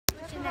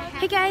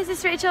Hey guys,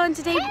 it's Rachel and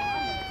today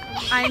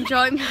I'm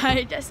joined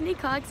by Destiny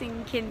Cox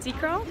and Kinsey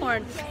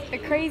Crawhorn, the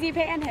crazy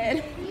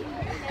panhead.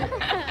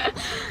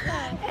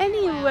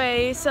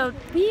 Anyway, so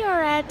we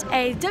are at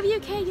a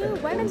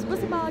WKU women's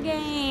blitzball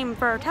game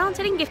for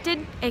Talented and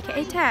Gifted,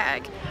 aka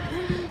TAG.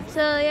 So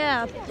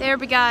yeah, there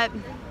we got,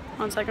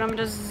 one second, I'm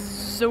just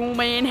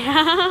zooming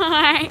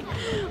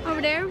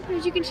over there.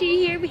 As you can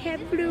see here, we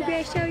have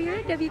Bluegrass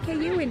Sawyer,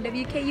 WKU, and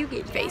WKU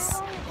game face.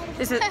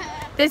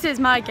 This is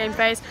my game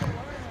face.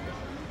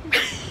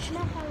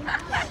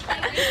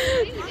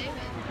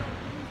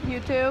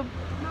 YouTube.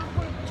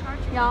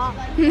 Yeah.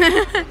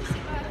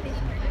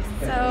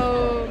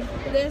 So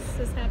this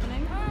is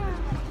happening.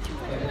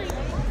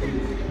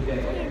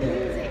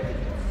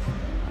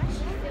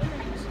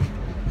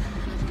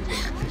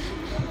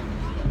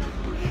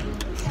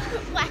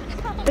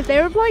 If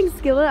they were playing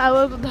Skillet, I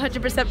would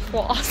 100%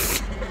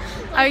 floss.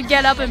 I would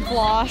get up and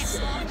floss.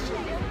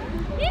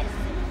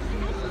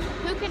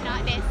 Who could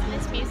not dance to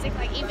this music?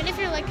 Like, even if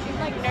you're like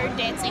nerd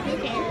dancing, who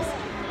cares?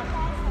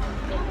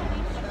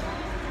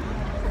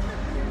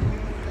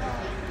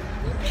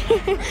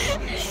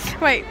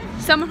 Wait,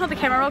 someone hold the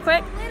camera real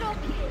quick.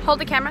 Hold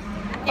the camera.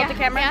 Hold the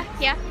camera.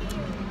 Yeah.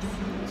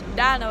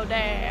 Dino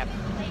dab.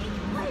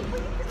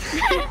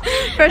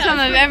 First time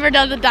I've ever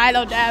done the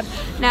dino dab.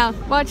 Now,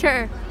 watch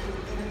her.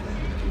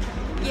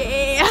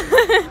 Yeah.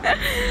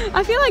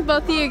 I feel like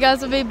both of you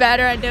guys would be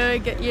better at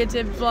doing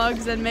YouTube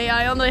vlogs than me.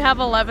 I only have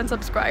 11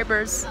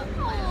 subscribers.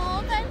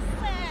 Oh, that's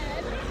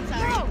sad.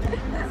 Sorry.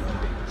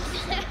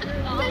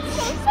 That's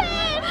so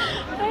sad.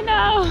 I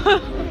know.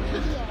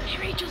 Hey,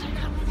 Rachel's coming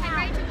out. Hey,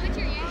 Rachel, what's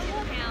your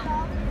YouTube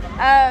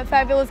account?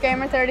 Fabulous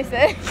Gamer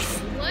 36.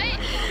 What?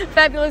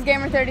 Fabulous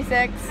Gamer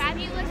 36.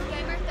 Fabulous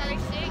Gamer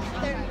 36?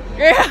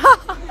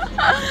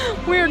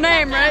 Yeah. Weird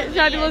name, right?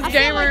 Fabulous I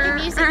Gamer. feel like the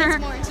music is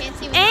more intense.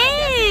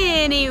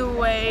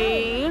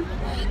 Anyway,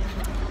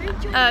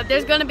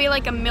 there's gonna be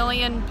like a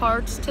million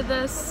parts to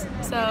this,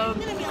 so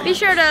be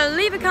sure to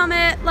leave a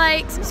comment,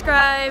 like,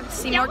 subscribe,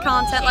 see more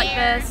content like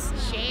this.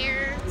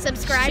 Share.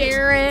 Subscribe.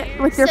 Share it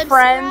with your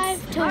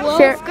friends. To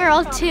Wolf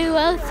Girl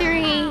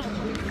 203.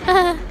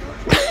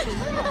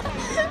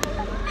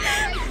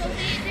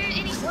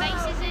 Any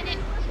spaces in it?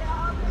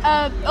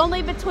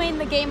 Only between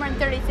the gamer and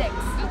 36.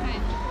 Okay.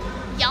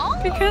 Y'all?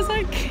 Because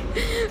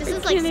This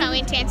is like so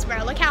intense,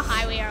 bro. Look how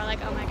high we are. Like,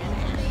 oh my goodness.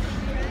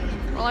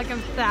 We're like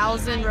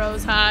 1,000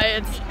 rows high.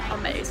 It's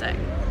amazing.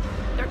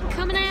 They're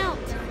coming out.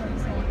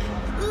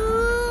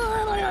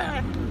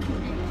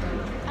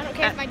 I don't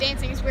care if my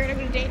dancing is weird. I'm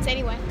gonna dance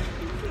anyway.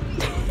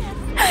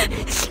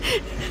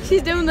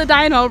 She's doing the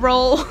dino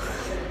roll.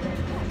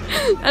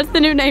 That's the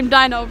new name,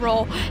 dino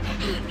roll.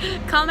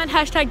 Comment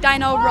hashtag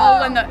dino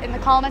roll in the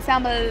comments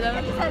down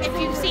below. If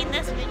you've seen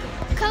this video,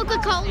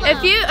 Coca-Cola.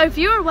 If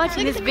you are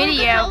watching this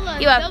video,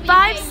 you have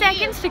 5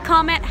 seconds to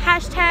comment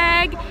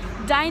hashtag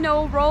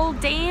dino roll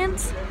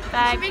dance.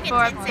 5,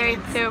 4, 3,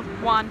 2,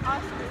 1.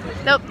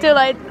 Nope, too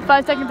late.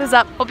 5 seconds is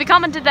up. Hope you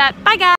commented that. Bye guys.